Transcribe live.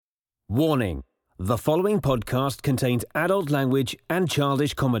Warning: the following podcast contains adult language and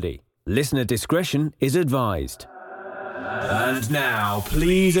childish comedy. Listener discretion is advised. And now,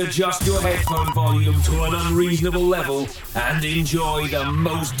 please adjust your headphone volume to an unreasonable level and enjoy the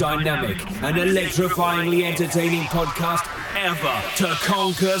most dynamic and electrifyingly entertaining podcast ever to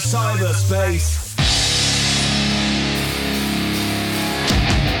conquer cyberspace.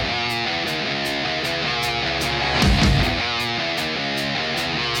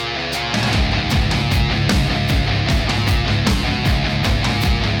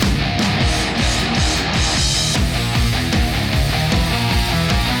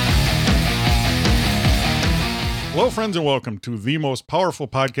 Hello, friends, and welcome to the most powerful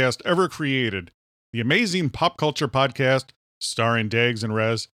podcast ever created, the Amazing Pop Culture Podcast, starring Dags and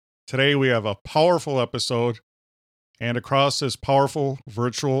Rez. Today we have a powerful episode, and across this powerful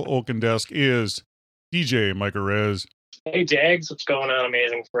virtual oaken desk is DJ Micah Rez. Hey, Dags, what's going on,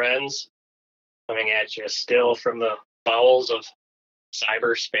 amazing friends? Coming at you still from the bowels of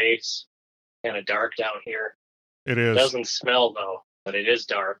cyberspace. Kind of dark down here. It is. It doesn't smell, though, but it is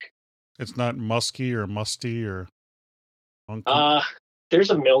dark. It's not musky or musty or... There's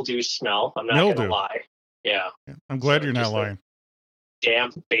a mildew smell. I'm not going to lie. Yeah. I'm glad you're not lying.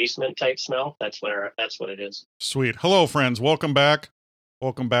 Damp basement type smell. That's what it is. Sweet. Hello, friends. Welcome back.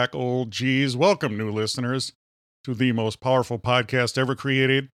 Welcome back, old G's. Welcome, new listeners, to the most powerful podcast ever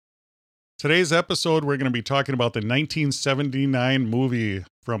created. Today's episode, we're going to be talking about the 1979 movie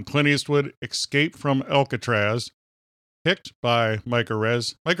from Clint Eastwood, Escape from Alcatraz, picked by Micah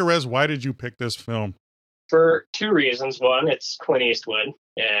Rez. Micah Rez, why did you pick this film? For two reasons. One, it's Clint Eastwood,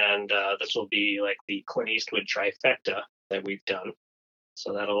 and this will be like the Clint Eastwood trifecta that we've done.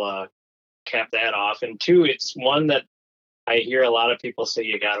 So that'll cap that off. And two, it's one that I hear a lot of people say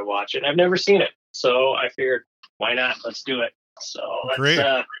you got to watch it. I've never seen it, so I figured, why not? Let's do it. So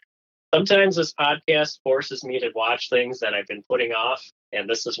sometimes this podcast forces me to watch things that I've been putting off, and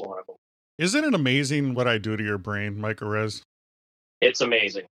this is one of them. Isn't it amazing what I do to your brain, Micah Rez? It's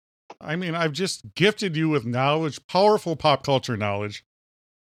amazing. I mean, I've just gifted you with knowledge, powerful pop culture knowledge.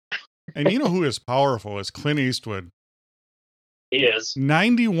 And you know who is powerful? It's Clint Eastwood. He is.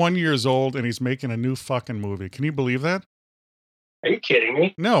 91 years old, and he's making a new fucking movie. Can you believe that? Are you kidding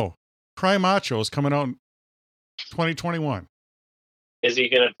me? No. Cry Macho is coming out in 2021. Is he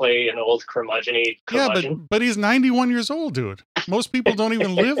going to play an old curmudgeon-y curmudgeon? Yeah, but he's 91 years old, dude. Most people don't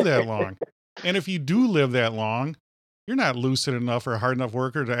even live that long. And if you do live that long, you're not lucid enough or a hard enough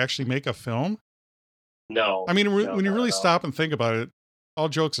worker to actually make a film. No. I mean, when you really stop and think about it, all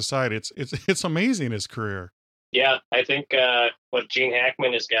jokes aside, it's amazing, his career. Yeah, I think Gene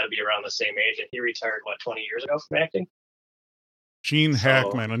Hackman has got to be around the same age, and he retired 20 years ago from acting. Gene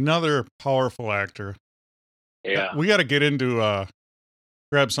Hackman, another powerful actor. Yeah, we got to get into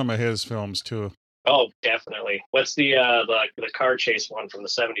grab some of his films too. Oh, definitely. What's the car chase one from the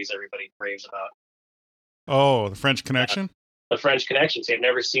 70s everybody raves about? Oh, The French Connection? The French Connection. See, I've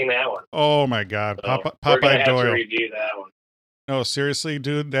never seen that one. Oh, my God. So Popeye we're have Doyle. To review that one. No, seriously,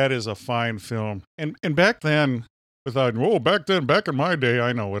 dude, that is a fine film. And back then, back in my day,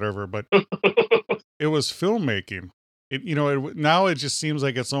 I know, whatever, but it was filmmaking. Now it just seems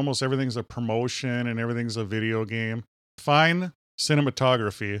like it's almost everything's a promotion and everything's a video game. Fine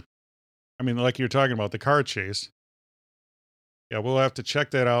cinematography. I mean, like you're talking about, the car chase. Yeah, we'll have to check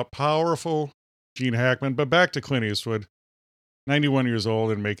that out. Powerful Gene Hackman, but back to Clint Eastwood, 91 years old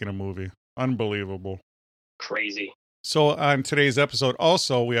and making a movie. Unbelievable. Crazy. So on today's episode,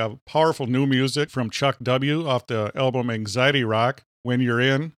 also, we have powerful new music from Chuck W. off the album Anxiety Rock, When You're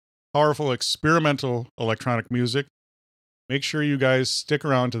In. Powerful experimental electronic music. Make sure you guys stick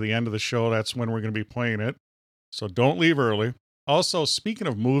around to the end of the show. That's when we're going to be playing it. So don't leave early. Also, speaking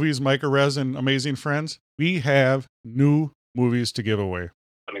of movies, Micah Rez and amazing friends, we have new movies to give away.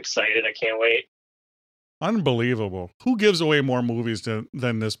 I'm excited. I can't wait. Unbelievable. Who gives away more movies than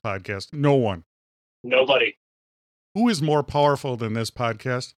this podcast? No one. Nobody. Who is more powerful than this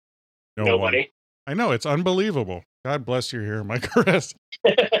podcast? Nobody. One. I know, it's unbelievable. God bless you here, Micah Rez.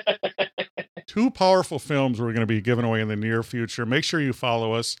 Two powerful films we're going to be giving away in the near future. Make sure you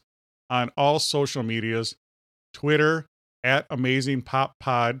follow us on all social medias. Twitter,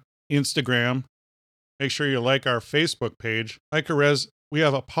 @AmazingPopPod, Instagram. Make sure you like our Facebook page. Micah Rez, we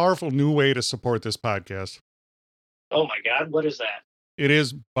have a powerful new way to support this podcast. Oh my God, what is that? It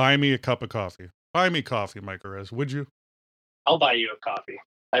is buy me a cup of coffee. Buy me coffee, Micah Rez, would you? I'll buy you a coffee.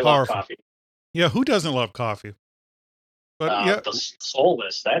 I love coffee. Yeah, who doesn't love coffee? But the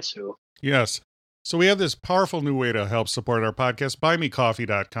soulless, that's who. Yes. So we have this powerful new way to help support our podcast,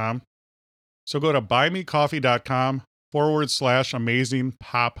 buymecoffee.com. So go to buymecoffee.com /amazing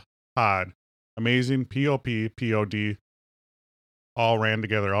pop Pod. Amazing POD, all ran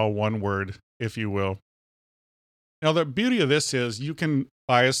together, all one word, if you will. Now, the beauty of this is you can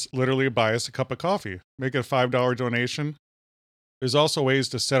literally buy us a cup of coffee. Make it a $5 donation. There's also ways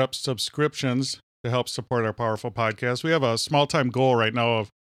to set up subscriptions to help support our powerful podcast. We have a small-time goal right now of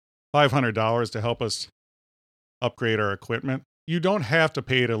 $500 to help us upgrade our equipment. You don't have to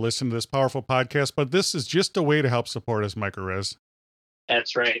pay to listen to this powerful podcast, but this is just a way to help support us, Mike Arez.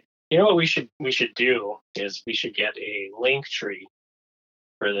 That's right. You know what we should do is we should get a link tree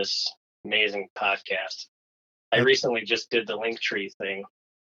for this amazing podcast. I recently just did the link tree thing,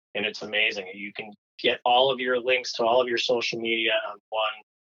 and it's amazing. You can get all of your links to all of your social media on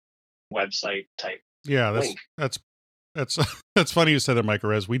one website type. Yeah, link. that's that's funny you said that, Mike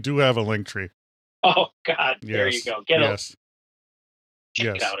Arez. We do have a link tree. Oh God, there you go. Check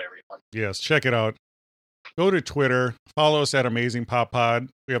it out, everyone. Yes, check it out. Go to Twitter. Follow us at Amazing Pop Pod.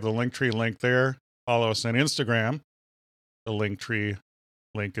 We have the Linktree link there. Follow us on Instagram. The Linktree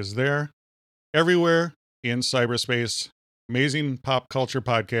link is there. Everywhere in cyberspace, Amazing Pop Culture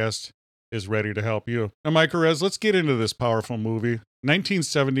Podcast is ready to help you. Now, Mike Arez, let's get into this powerful movie.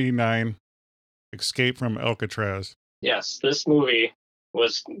 1979, Escape from Alcatraz. Yes, this movie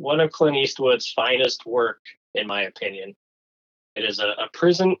was one of Clint Eastwood's finest work, in my opinion. It is a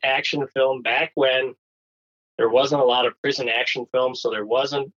prison action film back when there wasn't a lot of prison action films, so there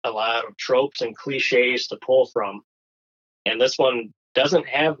wasn't a lot of tropes and cliches to pull from. And this one doesn't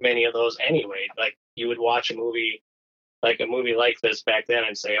have many of those anyway. Like, you would watch a movie like this back then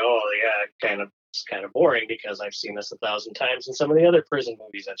and say, oh, yeah, it's kind of boring because I've seen this 1,000 times in some of the other prison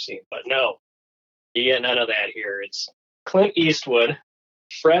movies I've seen. But no, you get none of that here. It's Clint Eastwood.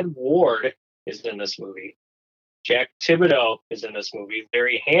 Fred Ward is in this movie. Jack Thibodeau is in this movie.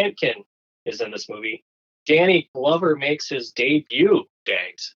 Barry Handkin is in this movie. Danny Glover makes his debut,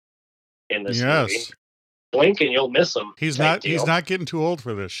 Dags, in this movie. Blink and you'll miss him. He's not getting too old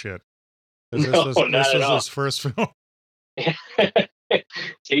for this shit. This is his first film.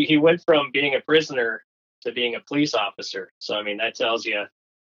 He went from being a prisoner to being a police officer. So, I mean, that tells you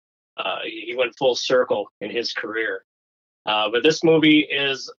he went full circle in his career. But this movie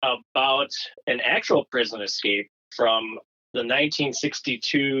is about an actual prison escape from the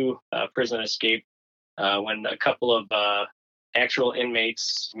 1962 prison escape when a couple of actual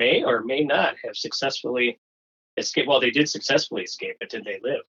inmates may or may not have successfully escaped. Well, they did successfully escape, but did they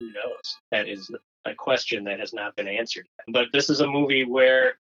live? Who knows? That is a question that has not been answered. But this is a movie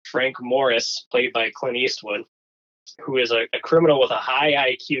where Frank Morris, played by Clint Eastwood, who is a criminal with a high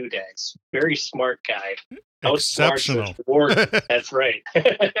IQ, Dax, very smart guy. Exceptional. That's right.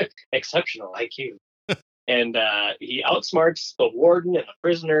 Exceptional IQ. And he outsmarts the warden and the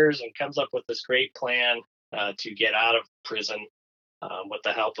prisoners and comes up with this great plan to get out of prison with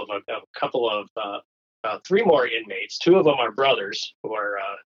the help of a couple of 3 more inmates. 2 of them are brothers who are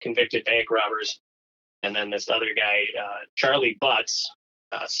convicted bank robbers. And then this other guy, Charlie Butts,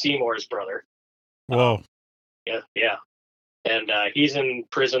 Seymour's brother. Whoa. Yeah. And he's in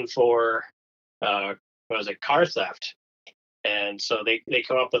prison for, car theft. And so they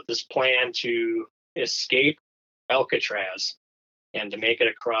come up with this plan to escape Alcatraz and to make it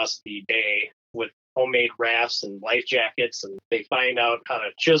across the bay with homemade rafts and life jackets. And they find out how to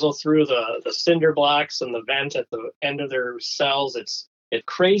chisel through the cinder blocks and the vent at the end of their cells. It's a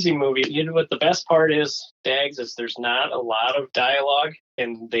crazy movie. You know what the best part is, Dags, is there's not a lot of dialogue,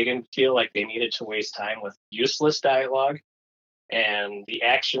 and they didn't feel like they needed to waste time with useless dialogue. And the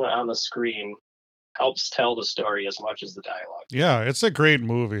action on the screen helps tell the story as much as the dialogue. Yeah, it's a great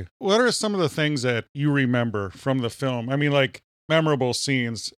movie. What are some of the things that you remember from the film? I mean, like memorable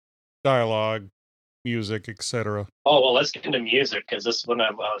scenes, dialogue, music, etc. Oh, well, let's get into music because this is one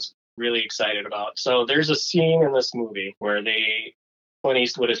I was really excited about. So there's a scene in this movie where Clint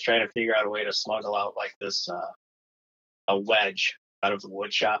Eastwood is trying to figure out a way to smuggle out like this a wedge out of the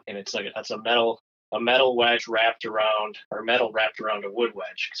wood shop, and it's a metal wedge wrapped around a wood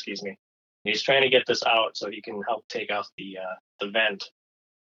wedge. Excuse me. And he's trying to get this out so he can help take out the vent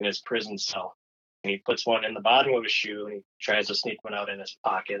in his prison cell. And he puts one in the bottom of his shoe, and he tries to sneak one out in his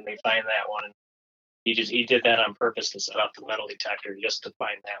pocket, and they find that one. And he did that on purpose to set up the metal detector just to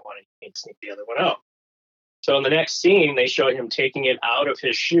find that one, and he can't sneak the other one out. So in the next scene, they show him taking it out of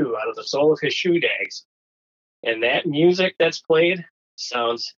his shoe, out of the sole of his shoe, Dags. And that music that's played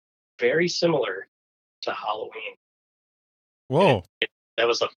sounds very similar to Halloween. Whoa. That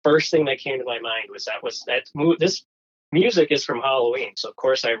was the first thing that came to my mind this music is from Halloween. So of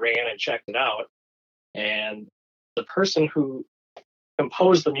course I ran and checked it out. And the person who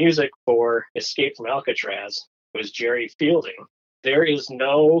composed the music for Escape from Alcatraz was Jerry Fielding, there is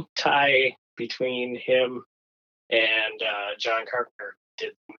no tie between him and John Carpenter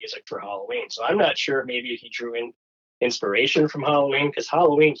did music for Halloween. So I'm not sure. Maybe he drew in inspiration from Halloween, because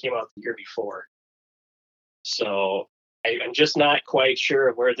Halloween came out the year before. So I'm just not quite sure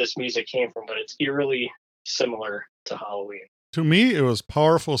of where this music came from, but it's eerily similar to Halloween. To me, it was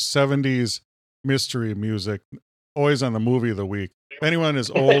powerful 70s mystery music, always on the movie of the week. If anyone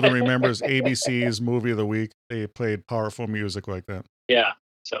is old and remembers ABC's movie of the week, they played powerful music like that. Yeah.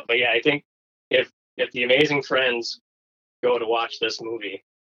 So, but yeah, I think if the Amazing Friends go to watch this movie,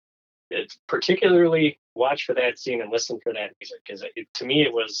 it's particularly watch for that scene and listen for that music, because to me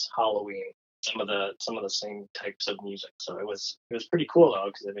it was Halloween. Some of the same types of music. So it was pretty cool though,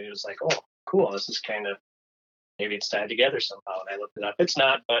 because it was like, oh, cool. This is kind of, maybe it's tied together somehow. And I looked it up. It's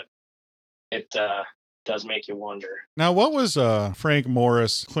not, but it does make you wonder. Now, what was Frank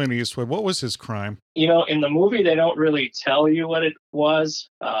Morris, Clint Eastwood? What was his crime? In the movie, they don't really tell you what it was,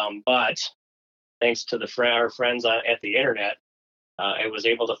 but thanks to our friends at the internet, I was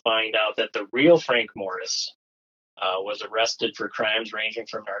able to find out that the real Frank Morris was arrested for crimes ranging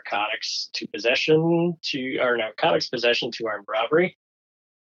from narcotics possession to armed robbery.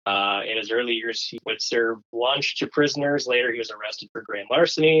 In his early years, he would serve lunch to prisoners. Later, he was arrested for grand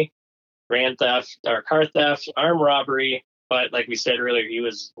larceny, grand theft, or car theft, armed robbery. But like we said earlier, he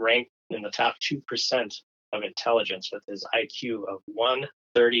was ranked in the top 2% of intelligence with his IQ of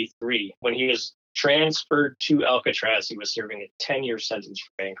 133. When he was transferred to Alcatraz, he was serving a 10-year sentence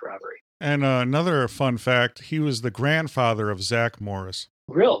for bank robbery. And another fun fact, he was the grandfather of Zach Morris.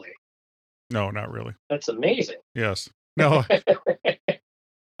 Really? No, not really. That's amazing. Yes. No.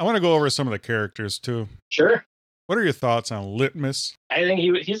 I want to go over some of the characters too. Sure. What are your thoughts on Litmus? I think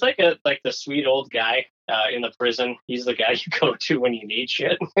he's like the sweet old guy in the prison. He's the guy you go to when you need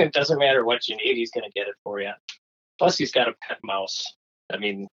shit. It doesn't matter what you need, he's going to get it for you. Plus, he's got a pet mouse. I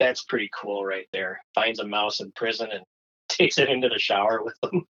mean, that's pretty cool right there. Finds a mouse in prison and takes it into the shower with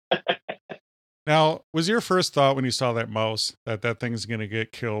him. Now, was your first thought when you saw that mouse that thing's going to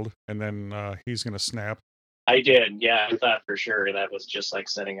get killed and then he's going to snap? I did, yeah. I thought for sure that was just like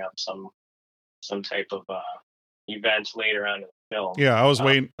setting up some type of event later on in the film. Yeah, I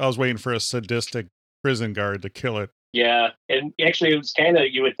was waiting for a sadistic prison guard to kill it. Yeah, and actually it was kind of,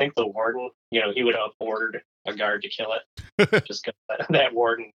 you would think the warden, he would have ordered a guard to kill it, just because that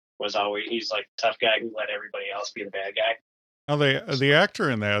warden was always, he's like a tough guy who let everybody else be the bad guy. Now, the actor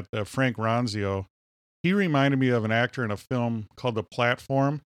in that, Frank Ronzio, he reminded me of an actor in a film called The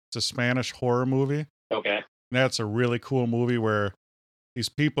Platform. It's a Spanish horror movie. Okay. And that's a really cool movie where these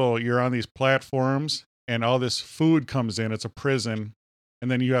people, you're on these platforms and all this food comes in. It's a prison.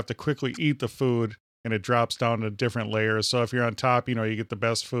 And then you have to quickly eat the food and it drops down to different layers. So if you're on top, you get the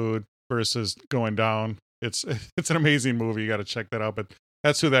best food versus going down. It's an amazing movie. You got to check that out. But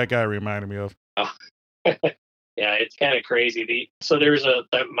that's who that guy reminded me of. Oh. Yeah, it's kind of crazy. So there's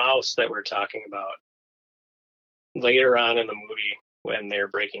that mouse that we're talking about. Later on in the movie, when they're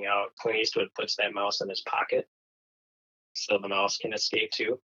breaking out, Clint Eastwood puts that mouse in his pocket so the mouse can escape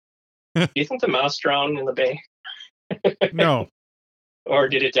too. Do you think the mouse drowned in the bay? No. Or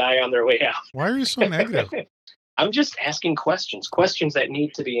did it die on their way out? Why are you so negative? I'm just asking questions that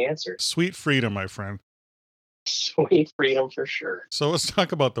need to be answered. Sweet freedom, my friend. Sweet freedom for sure. So let's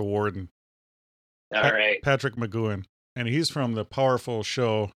talk about the warden. All right. Patrick McGoohan. And he's from the powerful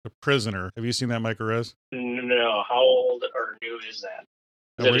show, The Prisoner. Have you seen that, Mike Perez? No. How old or new is that?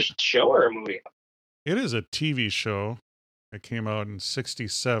 Is it a show or a movie? It is a TV show. It came out in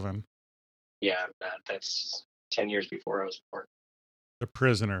 1967. Yeah, that's 10 years before I was born. The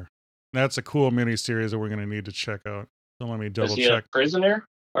Prisoner. That's a cool miniseries that we're going to need to check out. So let me double check. Was he a prisoner?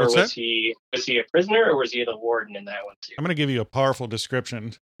 Or was he a prisoner, or was he the warden in that one too? I'm going to give you a powerful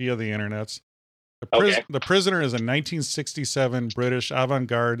description via the internets. The Prisoner is a 1967 British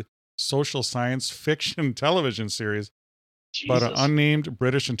avant-garde social science fiction television series about an unnamed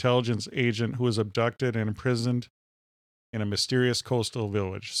British intelligence agent who is abducted and imprisoned in a mysterious coastal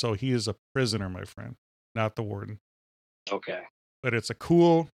village. So he is a prisoner, my friend, not the warden. Okay. But it's a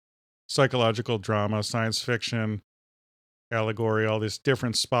cool psychological drama, science fiction, allegory, all this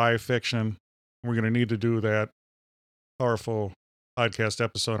different spy fiction. We're going to need to do that powerful podcast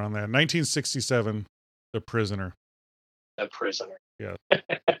episode on that. 1967, The Prisoner. The Prisoner. Yeah.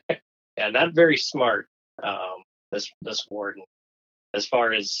 Yeah, not very smart, this warden, as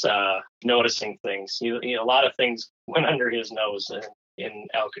far as noticing things. A lot of things went under his nose in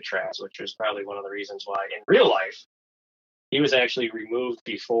Alcatraz, which was probably one of the reasons why, in real life, he was actually removed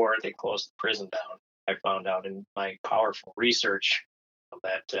before they closed the prison down. I found out in my powerful research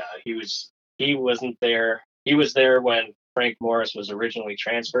that he wasn't there. He was there when Frank Morris was originally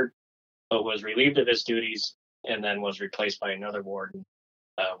transferred, but was relieved of his duties and then was replaced by another warden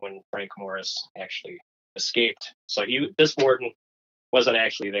when Frank Morris actually escaped. So this warden wasn't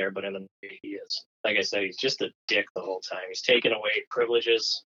actually there, but in the movie he is. Like I said, he's just a dick the whole time. He's taking away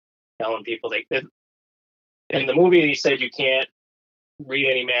privileges, telling people in the movie he said you can't read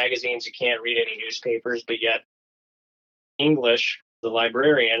any magazines, you can't read any newspapers, but yet English, the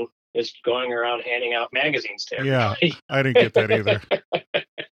librarian, is going around handing out magazines to everybody. Yeah, I didn't get that either.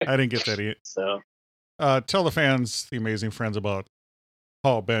 I didn't get that either. So, tell the fans, the amazing friends, about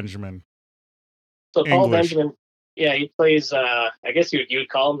Paul Benjamin. So Paul Benjamin, yeah, he plays, I guess you'd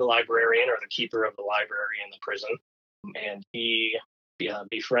call him the librarian or the keeper of the library in the prison. And he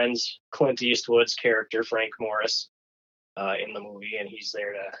befriends Clint Eastwood's character, Frank Morris, in the movie, and he's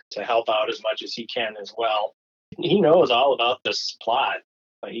there to help out as much as he can as well. He knows all about this plot,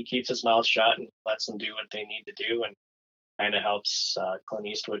 but he keeps his mouth shut and lets them do what they need to do, and kind of helps Clint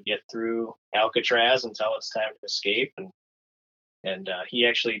Eastwood get through Alcatraz until it's time to escape. And he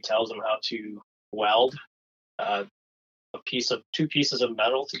actually tells him how to weld two pieces of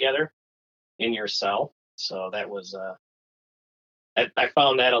metal together in your cell. So that was I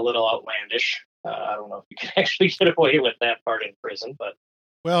found that a little outlandish. I don't know if you can actually get away with that part in prison, but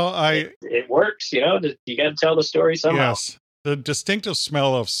it works. You got to tell the story somehow. Yes, the distinctive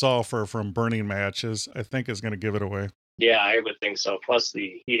smell of sulfur from burning matches, I think, is going to give it away. Yeah, I would think so. Plus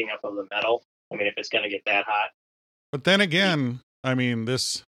the heating up of the metal. I mean, if it's going to get that hot. But then again, I mean,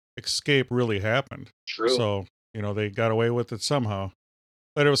 this escape really happened. True. So, they got away with it somehow.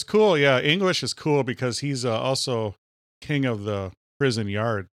 But it was cool. Yeah, English is cool because he's also king of the prison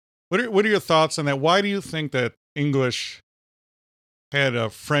yard. What are your thoughts on that? Why do you think that English had a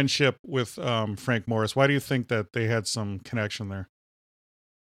friendship with Frank Morris? Why do you think that they had some connection there?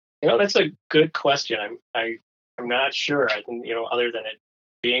 That's a good question. I'm not sure. I think, other than it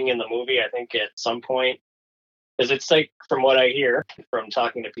being in the movie, I think at some point, because it's like, from what I hear from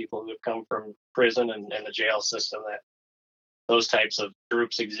talking to people who have come from prison and the jail system, that those types of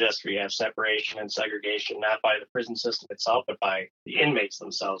groups exist where you have separation and segregation, not by the prison system itself, but by the inmates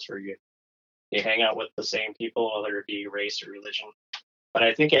themselves, where you hang out with the same people, whether it be race or religion. But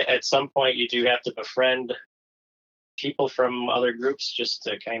I think at some point you do have to befriend people from other groups just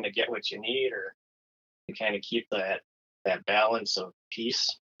to kind of get what you need, or to kind of keep that balance of peace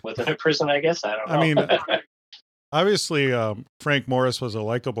within a prison, I guess. I don't know. I mean, obviously, Frank Morris was a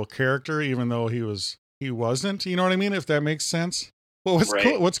likable character, even though he wasn't. You know what I mean? If that makes sense. Well,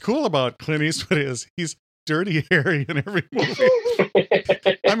 what's cool about Clint Eastwood is he's Dirty Harry in every movie.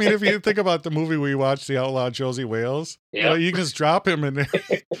 I mean, if you think about the movie we watched, The Outlaw Josie Wales, you can just drop him and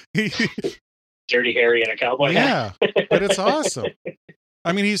Dirty Harry in a cowboy hat. Yeah, but it's awesome.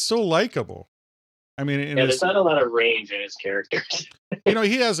 I mean, he's so likable. I mean, there's not a lot of range in his characters.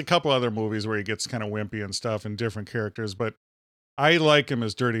 He has a couple other movies where he gets kind of wimpy and stuff and different characters, but I like him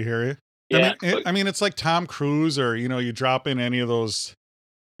as Dirty Harry. Yeah, I mean, it's like Tom Cruise, or, you drop in any of those,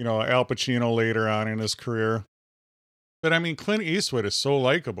 Al Pacino later on in his career. But I mean, Clint Eastwood is so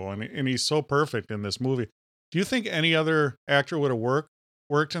likable, and he's so perfect in this movie. Do you think any other actor would have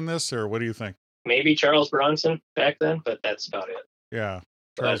worked in this, or what do you think? Maybe Charles Bronson back then, but that's about it. Yeah.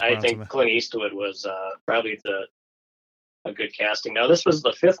 But I think Clint Eastwood was probably a good casting. Now, this was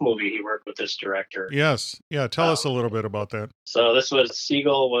the fifth movie he worked with this director. Yes. Yeah, tell us a little bit about that. So this was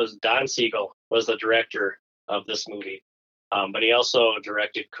Don Siegel was the director of this movie. But he also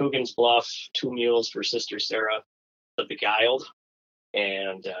directed Coogan's Bluff, Two Mules for Sister Sarah, The Beguiled,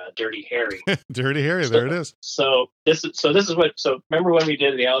 and Dirty Harry. Dirty Harry, there it is. So remember when we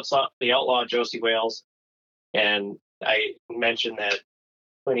did the Outlaw Josie Wales, and I mentioned that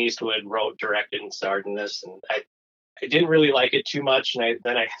Clint Eastwood wrote, directed, and starred in this, and I didn't really like it too much, and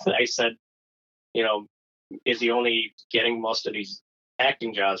I said, is he only getting most of these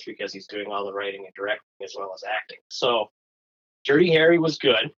acting jobs because he's doing all the writing and directing as well as acting? So Dirty Harry was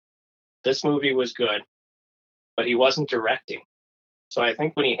good. This movie was good, but he wasn't directing. So I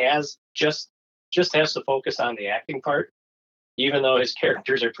think when he has just has to focus on the acting part, even though his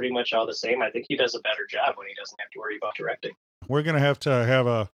characters are pretty much all the same, I think he does a better job when he doesn't have to worry about directing. We're going to have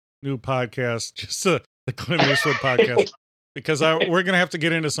a new podcast, just the Clint Eastwood podcast, because we're going to have to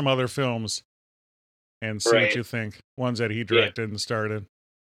get into some other films and see what you think. Ones that he directed and started.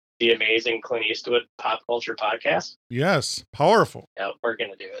 The amazing Clint Eastwood Pop Culture Podcast. Yes, powerful. Yeah, we're going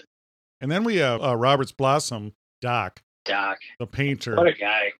to do it. And then we have Roberts Blossom, Doc, the painter. What a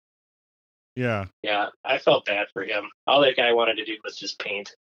guy. Yeah. Yeah, I felt bad for him. All that guy wanted to do was just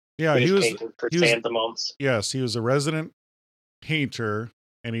paint. Yeah, he was painting chrysanthemums. Yes, he was a resident painter,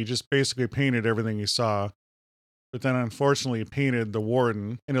 and he just basically painted everything he saw. but then unfortunately he painted the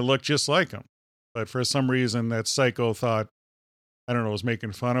warden and it looked just like him. But for some reason that psycho thought, I don't know, was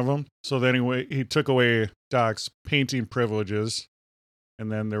making fun of him. So then he took away Doc's painting privileges.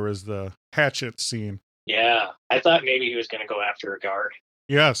 And then there was the hatchet scene. Yeah, I thought maybe he was going to go after a guard.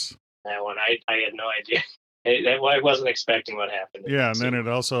 Yes. That one, I had no idea. I wasn't expecting what happened. Yeah, and then it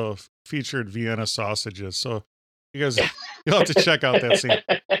also featured Vienna sausages. So you guys, you'll have to check out that scene.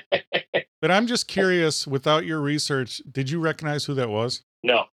 But I'm just curious, without your research, did you recognize who that was?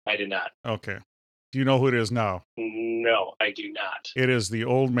 No, I did not. Okay. Do you know who it is now? No, I do not. It is the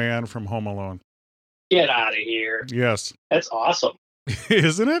old man from Home Alone. Get out of here. Yes. That's awesome.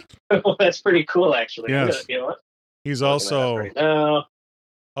 Isn't it? That's pretty cool, actually. Yes. You know what? He's also right now.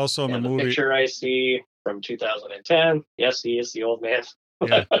 Also in the movie. Picture I see from 2010. Yes, he is the old man.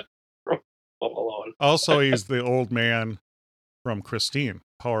 Yeah. From Home Alone. Also, he's the old man from Christine,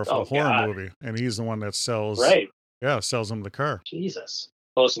 powerful horror God. movie, and he's the one that sells. Right. Yeah, sells him the car. Jesus.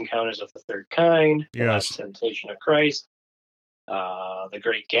 Close Encounters of the Third Kind. The Yes. Last Temptation of Christ. The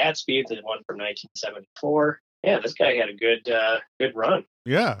Great Gatsby, the one from 1974. Yeah, this guy had a good run.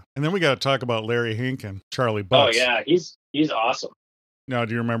 Yeah, and then we got to talk about Larry Hankin, Charlie Oh Butts. yeah, he's awesome. Now,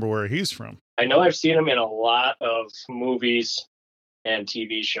 do you remember where he's from? I know I've seen him in a lot of movies and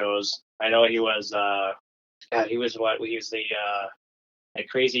TV shows. I know he was he was the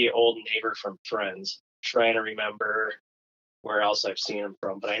crazy old neighbor from Friends. Trying to remember where else I've seen him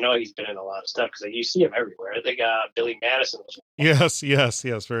from, but I know he's been in a lot of stuff because you see him everywhere. I think Billy Madison was.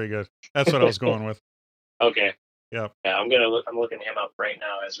 Yes, very good. That's what I was going with. Okay. Yeah. Yeah, I'm looking him up right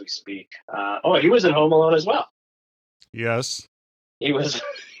now as we speak. He was in Home Alone as well. Yes. He was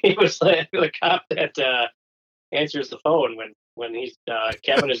the cop that answers the phone when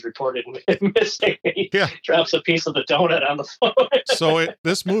Kevin is reported missing. He drops a piece of the donut on the phone. So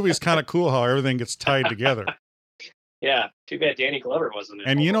this movie's kind of cool how everything gets tied together. Yeah, too bad Danny Glover wasn't in.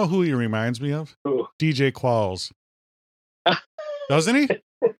 And you know who he reminds me of? Who? DJ Qualls. Doesn't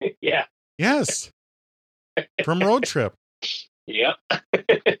he? Yeah. Yes. From Road Trip. Yep.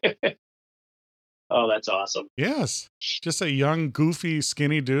 Oh, that's awesome. Yes. Just a young, goofy,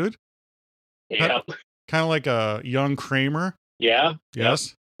 skinny dude. Yeah. Kind of like a young Kramer. Yeah.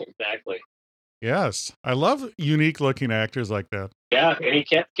 Yes. Yep. Exactly. Yes. I love unique looking actors like that. Yeah, and he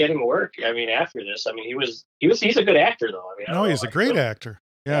kept getting work. I mean, after this, I mean, he's a good actor though. I mean, No, he's a great actor.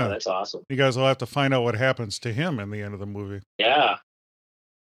 Yeah. That's awesome. You guys will have to find out what happens to him in the end of the movie. Yeah.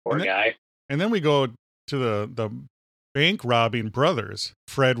 Poor guy. And then we go to the bank robbing brothers,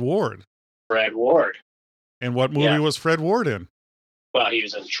 Fred Ward. Fred Ward. And what movie was Fred Ward in? Well, he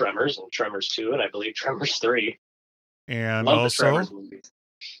was in Tremors and Tremors 2, and I believe Tremors 3. And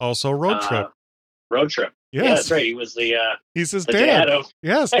also Road Trip. Road Trip. Yes. Yeah, that's right. He was he's his the dad. of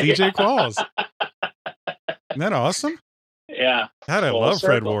Yes, DJ Qualls. Isn't that awesome? Yeah. God, I love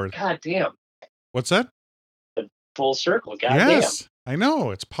Fred Ward. God damn. What's that? The full circle. God yes, damn. I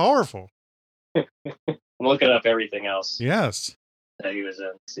know. It's powerful. I'm looking up everything else. Yes. That he was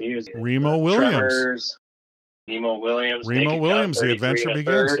in. So he was in Remo Williams. Tremors, Remo Williams. Remo Williams, The Adventure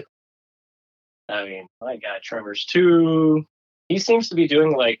Begins. I mean, my God, Tremors 2. He seems to be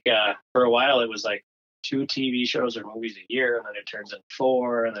doing for a while, it was like 2 TV shows or movies a year, and then it turns into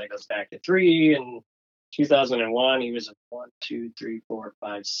 4, and then it goes back to 3. And 2001, he was in 1, 2, 3, 4,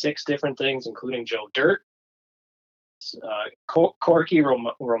 5, 6 different things, including Joe Dirt. Corky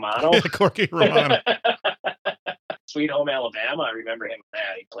Romano. Corky Romano. Sweet Home Alabama. I remember him in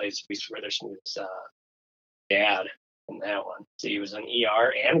that. He plays Reese Witherspoon's dad in that one. So he was in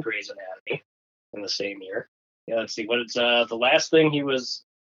ER and Grey's Anatomy in the same year. Yeah, let's see. What it's the last thing he was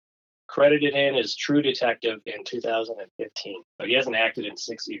credited in is True Detective in 2015. But he hasn't acted in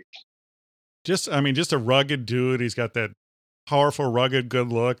 6 years. Just a rugged dude. He's got that powerful, rugged, good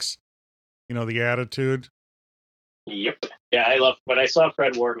looks. You know, the attitude. Yep. Yeah, when I saw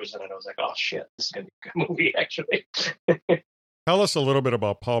Fred Ward was in it, I was like, oh shit, this is going to be a good movie, actually. Tell us a little bit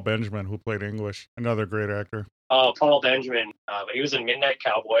about Paul Benjamin, who played English, another great actor. Paul Benjamin, he was in Midnight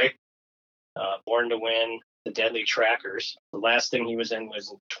Cowboy, Born to Win, The Deadly Trackers. The last thing he was in was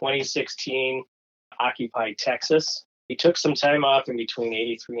in 2016, Occupy Texas. He took some time off in between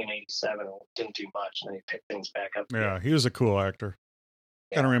 83 and 87 and didn't do much, and then he picked things back up. Yeah, he was a cool actor.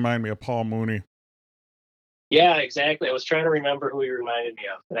 Kind of remind me of Paul Mooney. Yeah, exactly. I was trying to remember who he reminded me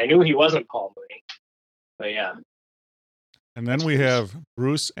of. And I knew he wasn't Paul Mooney. But yeah. And then we have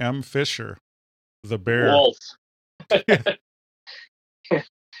Bruce M. Fisher, the bear. Wolf.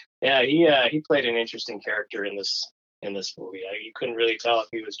 Yeah, he played an interesting character in this movie. You couldn't really tell if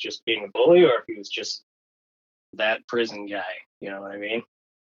he was just being a bully or if he was just that prison guy. You know what I mean?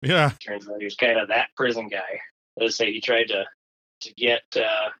 Yeah. Turns out he was kind of that prison guy. let's say he tried to get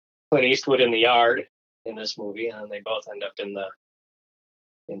Clint Eastwood in the yard in this movie, and they both end up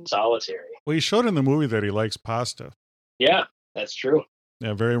in solitary. Well, he showed in the movie that he likes pasta. Yeah, that's true.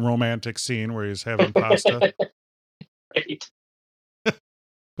 Yeah, very romantic scene where he's having pasta. Right.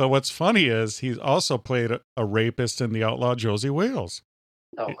 But what's funny is he's also played a rapist in The Outlaw Josie Wales.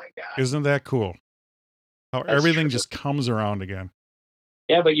 Oh my God. Isn't that cool? How That's everything true. just comes around again.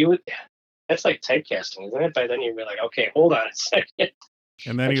 Yeah, but that's like typecasting, isn't it? By then you'd be like, okay, hold on a second.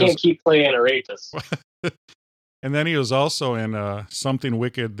 And then I can't keep playing a rapist. And then he was also in Something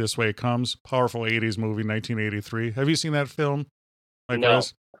Wicked This Way Comes, powerful 80s movie, 1983. Have you seen that film? No,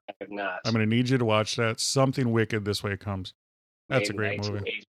 I have not. I'm going to need you to watch that. Something Wicked This Way Comes. That's a great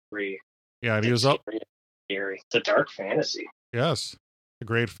movie. 1983. Yeah, and he was scary. It's a dark fantasy. Yes, a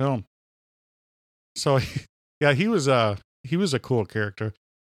great film. So, yeah, he was a cool character.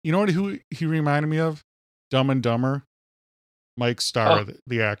 You know who he reminded me of? Dumb and Dumber. Mike Starr,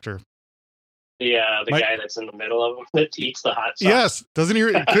 the actor. The guy that's in the middle of them that eats the hot sauce. Yes, doesn't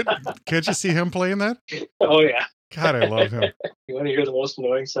he? Can't you see him playing that? Oh yeah. God, I love him. You want to hear the most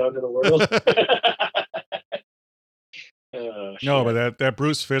annoying sound in the world? No, but that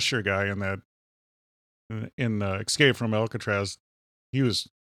Bruce Fisher guy in Escape from Alcatraz,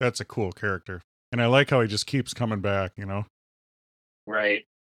 that's a cool character, and I like how he just keeps coming back. You know, right?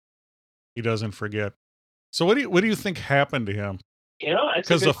 He doesn't forget. So what do you think happened to him? You know, it's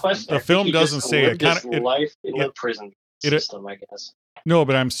a good question. The film doesn't say it. Life in the prison system, I guess. No,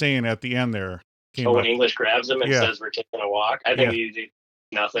 but I'm saying at the end there. When English grabs him and says we're taking a walk, I think he did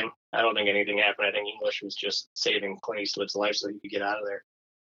nothing. I don't think anything happened. I think English was just saving Clint Eastwood's life so he could get out of there.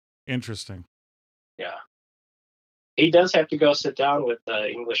 Interesting. Yeah. He does have to go sit down with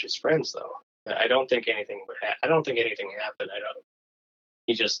English's friends, though. I don't think anything happened.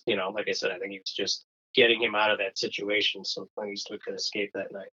 He just, like I said, I think he was just getting him out of that situation so Clint Eastwood could escape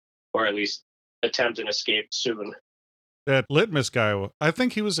that night, or at least attempt an escape soon. That Litmus guy, I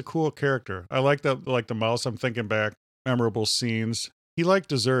think he was a cool character. I like that, like the mouse. I'm thinking back, memorable scenes. He liked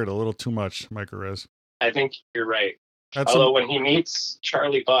dessert a little too much, Mike Rez. I think you're right. Although when he meets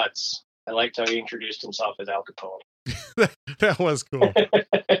Charlie Butts, I liked how he introduced himself as Al Capone. That was cool.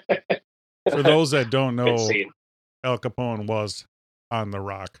 For those that don't know, Al Capone was on the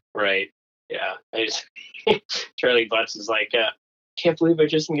rock. Right. Yeah. Charlie Butts is like, can't believe I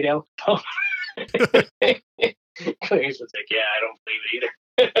just meet Al Capone. Clint Eastwood's like, yeah, I don't believe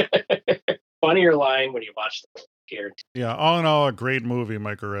it either. Funnier line when you watch the guarantee. Yeah, all in all, a great movie,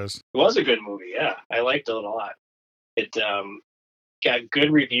 Mike Rez. It was a good movie, yeah. I liked it a lot. It got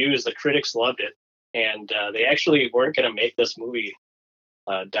good reviews. The critics loved it. And they actually weren't going to make this movie.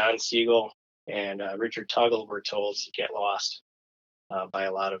 Don Siegel and Richard Tuggle were told to get lost by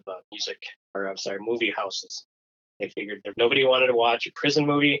a lot of movie houses. They figured nobody wanted to watch a prison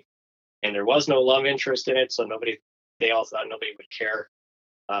movie, and there was no love interest in it, so they all thought nobody would care.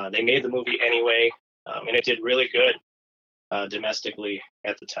 They made the movie anyway, and it did really good domestically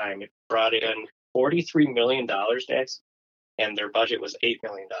at the time. It brought in $43 million, Dax, and their budget was $8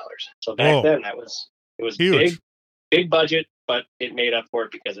 million. So back then, it was huge. Big budget, but it made up for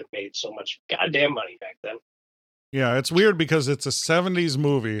it because it made so much goddamn money back then. Yeah, it's weird because it's a 70s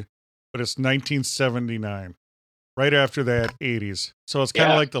movie, but it's 1979. Right after that, 80s. So it's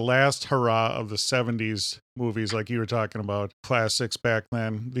kind of like the last hurrah of the 70s movies, like you were talking about. Classics back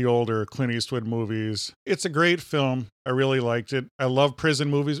then, the older Clint Eastwood movies. It's a great film. I really liked it. I love prison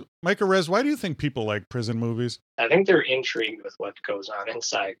movies. Micah Rez, why do you think people like prison movies? I think they're intrigued with what goes on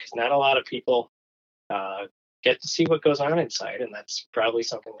inside, because not a lot of people get to see what goes on inside, and that's probably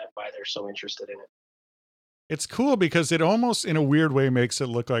something why they're so interested in it. It's cool because it almost, in a weird way, makes it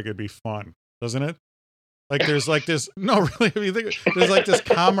look like it'd be fun, doesn't it? Like there's like this, no, really, if you think, there's like this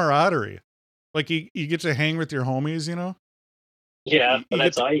camaraderie. Like you get to hang with your homies, you know? Yeah, but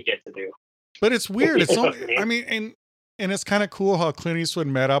that's all you get to do. But it's weird. It's I mean, and it's kind of cool how Clint Eastwood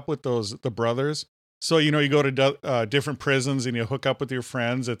met up with the brothers. So, you go to different prisons and you hook up with your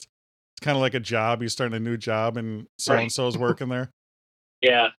friends. It's kind of like a job. You're starting a new job and so-and-so's working there.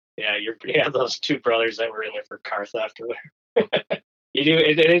 Yeah. Yeah, those two brothers that were in there for car theft or whatever. You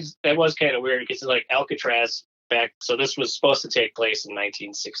do. That was kind of weird because it's like Alcatraz back. So this was supposed to take place in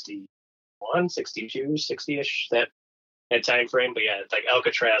 1961, 62, 60-ish, that time frame. But yeah, it's like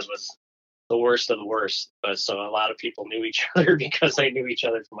Alcatraz was the worst of the worst. But so a lot of people knew each other because they knew each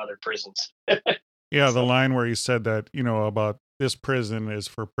other from other prisons. Yeah, the line where he said that, about this prison is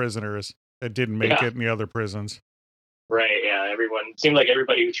for prisoners that didn't make it in the other prisons. Right. Yeah. It seemed like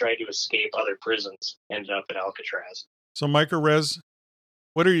everybody who tried to escape other prisons ended up in Alcatraz. So, Micah Rez,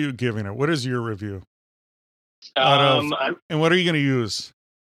 what are you giving it? What is your review? And what are you going to use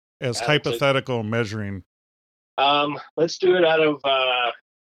as hypothetical measuring? Let's do it out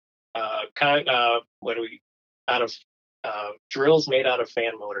of drills made out of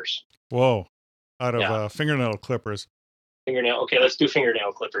fan motors. Whoa, out of fingernail clippers. Okay, let's do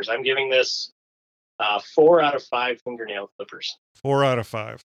fingernail clippers. I'm giving this 4 out of 5 fingernail clippers. 4 out of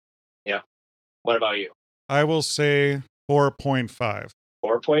 5. Yeah. What about you? I will say 4.5.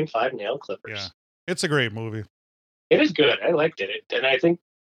 4.5 nail clippers. Yeah, it's a great movie. It is good. I liked it, and I think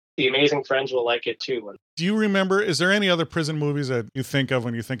The Amazing Friends will like it too. Do you remember? Is there any other prison movies that you think of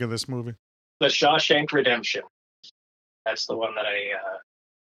when you think of this movie? The Shawshank Redemption. That's the one that I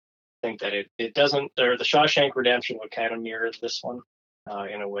think that it doesn't. Or the Shawshank Redemption would kind of mirror this one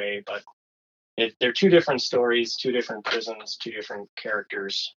in a way, but they're 2 different stories, 2 different prisons, 2 different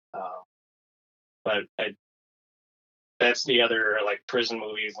characters. But that's the other prison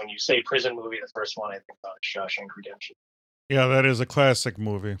movie. When you say prison movie, the first one I think about is Shawshank Redemption. Yeah, that is a classic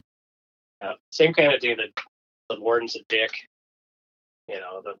movie. Same kind of thing. The warden's a dick.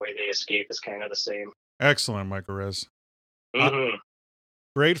 The way they escape is kind of the same. Excellent, Michael Rez. Mm-hmm.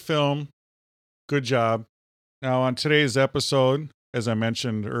 Great film. Good job. Now, on today's episode, as I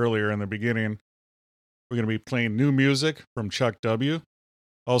mentioned earlier in the beginning, we're going to be playing new music from Chuck W.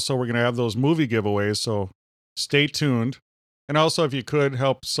 Also, we're going to have those movie giveaways, so stay tuned. And also, if you could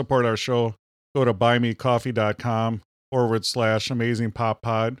help support our show, go to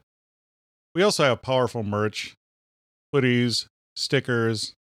buymecoffee.com/amazingpoppod. We also have powerful merch, hoodies,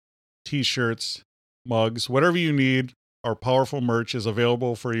 stickers, t-shirts, mugs, whatever you need. Our powerful merch is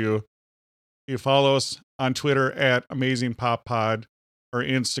available for you. You follow us on Twitter at AmazingPopPod or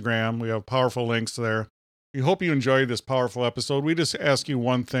Instagram. We have powerful links there. We hope you enjoyed this powerful episode. We just ask you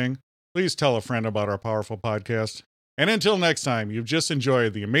one thing. Please tell a friend about our powerful podcast. And until next time, you've just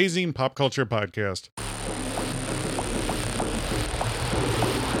enjoyed the Amazing Pop Culture Podcast.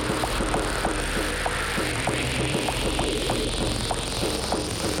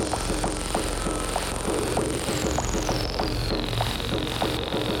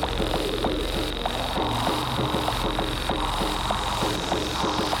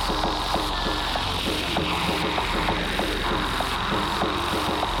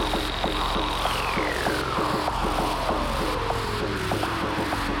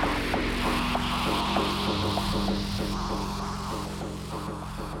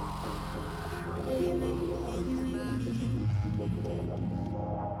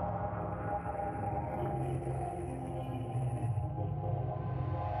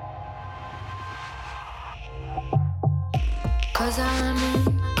 Cause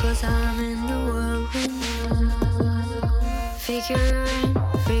I'm in the whirlwind, figuring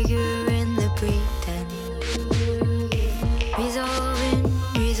the pretend, resolving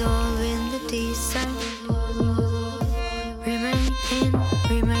the descent, remain in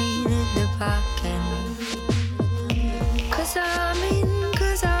the back end. Cause I'm in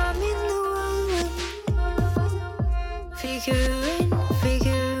the whirlwind, figuring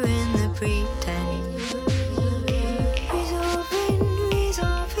the pretend.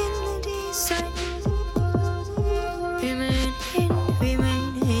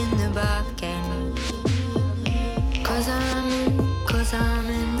 Cause I'm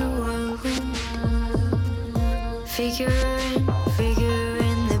in the whirlwind, figuring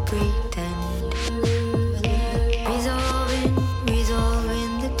the pretend, resolving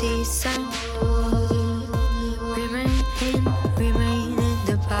the descent, remain in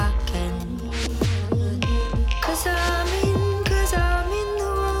the back end. Cause I'm in the whirlwind,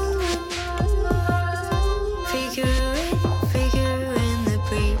 figuring the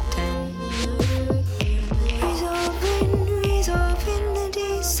pretend, resolving the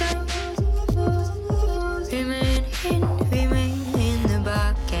descent, remain in the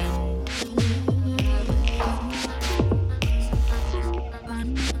back end.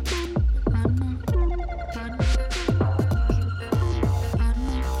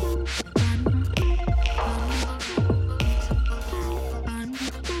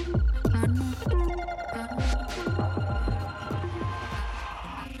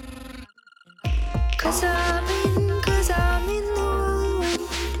 Cause I'm in the whirlwind,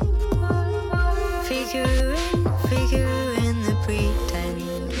 figuring the pretend,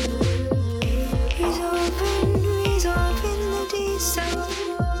 resolving the descent,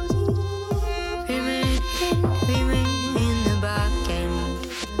 remain in the back end.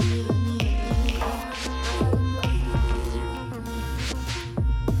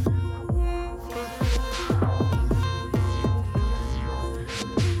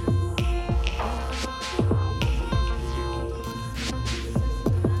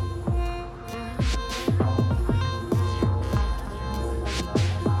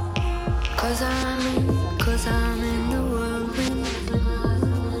 'Cause I'm in the whirlwind.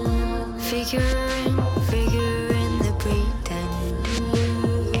 Figuring the pretend.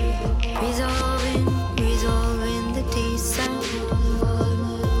 Resolving the descent.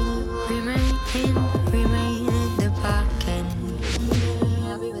 Remain in the back end.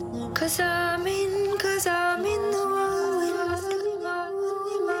 'Cause I'm in the whirlwind.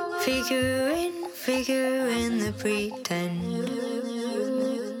 Figuring the pretend.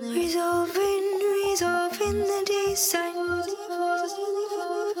 Resolving the descent.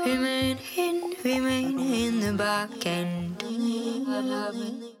 Remain in the back end.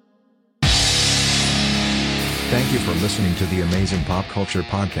 Thank you for listening to the Amazing Pop Culture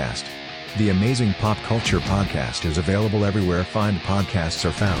Podcast. The Amazing Pop Culture Podcast is available everywhere fine podcasts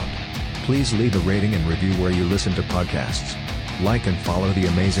are found. Please leave a rating and review where you listen to podcasts. Like and follow the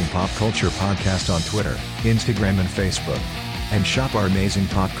Amazing Pop Culture Podcast on Twitter, Instagram and Facebook. And shop our Amazing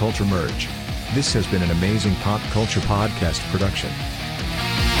Pop Culture merch. This has been an Amazing Pop Culture Podcast production.